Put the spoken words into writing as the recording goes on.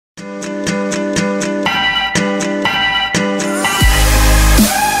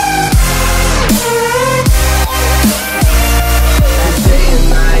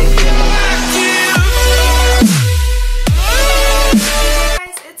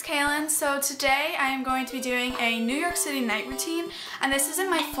so today I am going to be doing a New York City night routine, and this isn't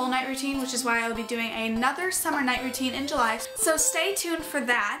my full night routine, which is why I will be doing another summer night routine in July. So stay tuned for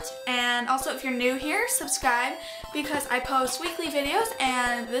that, and also if you're new here, subscribe because I post weekly videos,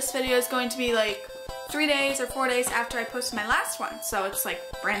 and this video is going to be like 3 days or 4 days after I posted my last one, so it's like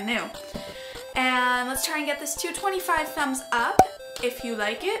brand new. And let's try and get this to 25 thumbs up. If you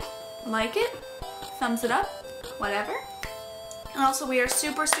like it, thumbs it up, whatever. And also we are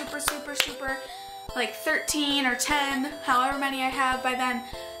super like 13 or 10, however many I have by then,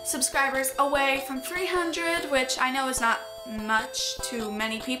 subscribers away from 300, which I know is not much to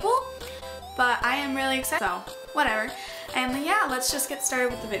many people, but I am really excited, so whatever. And yeah, let's just get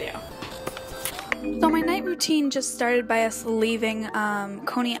started with the video. So my night routine just started by us leaving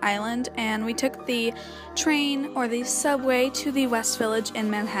Coney Island, and we took the train or the subway to the West Village in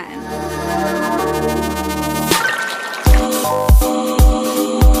Manhattan.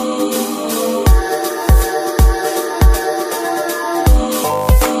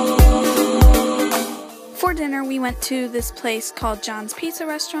 For dinner, we went to this place called John's Pizza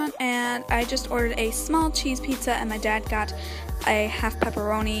Restaurant, and I just ordered a small cheese pizza, and my dad got a half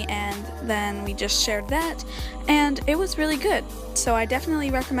pepperoni, and then we just shared that, and it was really good. So I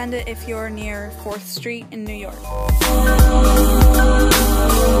definitely recommend it if you're near 4th Street in New York.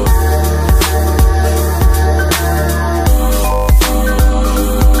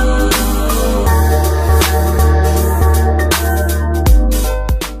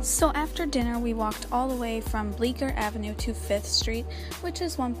 So after dinner, we walked all the way from Bleecker Avenue to 5th Street, which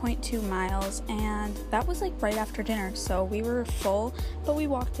is 1.2 miles, and that was like right after dinner, so we were full, but we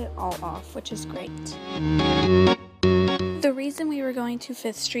walked it all off, which is great. The reason we were going to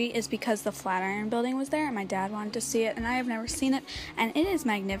 5th Street is because the Flatiron Building was there, and my dad wanted to see it, and I have never seen it, and it is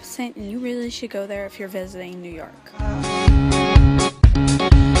magnificent, and you really should go there if you're visiting New York.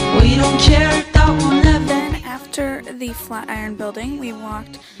 We don't care, then after the Flatiron Building, we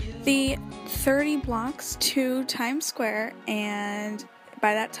walked the 30 blocks to Times Square, and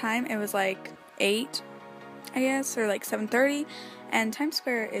by that time it was like 8, I guess, or like 7:30, and Times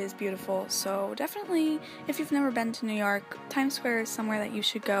Square is beautiful, so definitely if you've never been to New York, Times Square is somewhere that you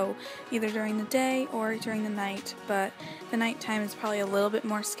should go either during the day or during the night, but the nighttime is probably a little bit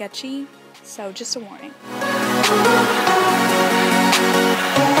more sketchy, so just a warning.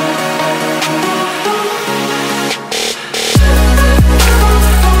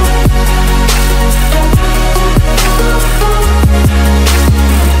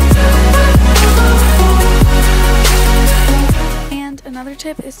 Another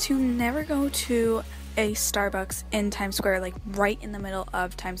tip is to never go to a Starbucks in Times Square, like right in the middle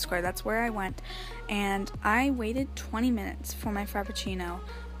of Times Square. That's where I went, and I waited 20 minutes for my Frappuccino,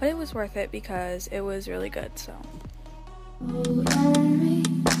 but it was worth it because it was really good, so. Hold on me.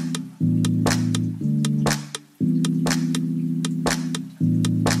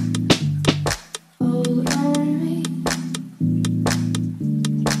 Hold on me.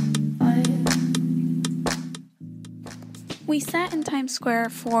 We sat in Times Square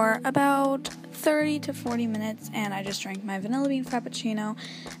for about 30 to 40 minutes, and I just drank my vanilla bean Frappuccino,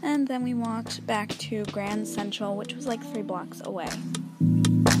 and then we walked back to Grand Central, which was like 3 blocks away.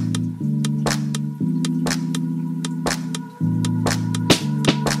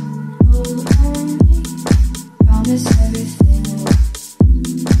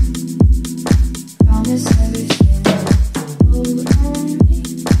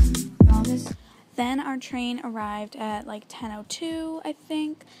 Then our train arrived at like 10:02, I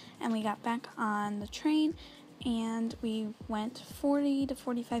think, and we got back on the train, and we went 40 to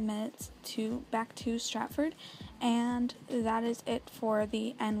 45 minutes back to Stratford, and that is it for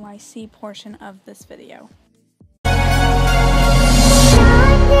the NYC portion of this video.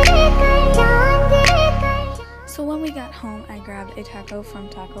 So when we got home, I grabbed a taco from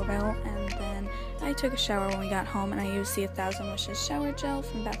Taco Bell, and then I took a shower when we got home, and I used the 1000 Wishes shower gel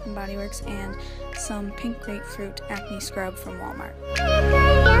from Bath & Body Works and some pink grapefruit acne scrub from Walmart.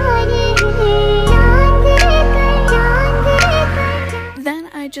 Then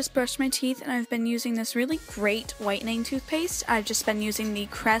I just brushed my teeth, and I've been using this really great whitening toothpaste. I've just been using the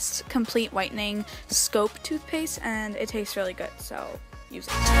Crest Complete Whitening Scope toothpaste, and it tastes really good, so use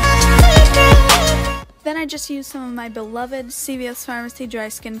it. Then I just use some of my beloved CVS Pharmacy Dry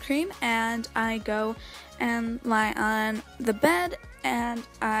Skin Cream, and I go and lie on the bed, and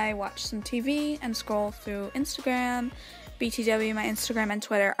I watch some TV and scroll through Instagram, BTW. My Instagram and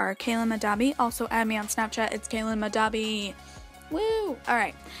Twitter are Kaylin Madabi. Also add me on Snapchat, it's Kaylin Madabi. Woo!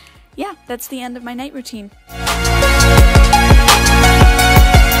 Alright, yeah, that's the end of my night routine.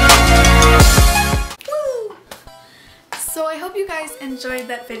 Woo! So I hope you guys enjoyed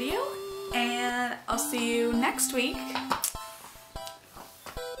that video, and I'll see you next week.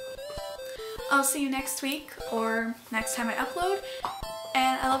 I'll see you next week or next time I upload,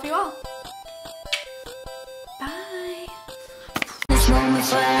 and I love you all. Bye.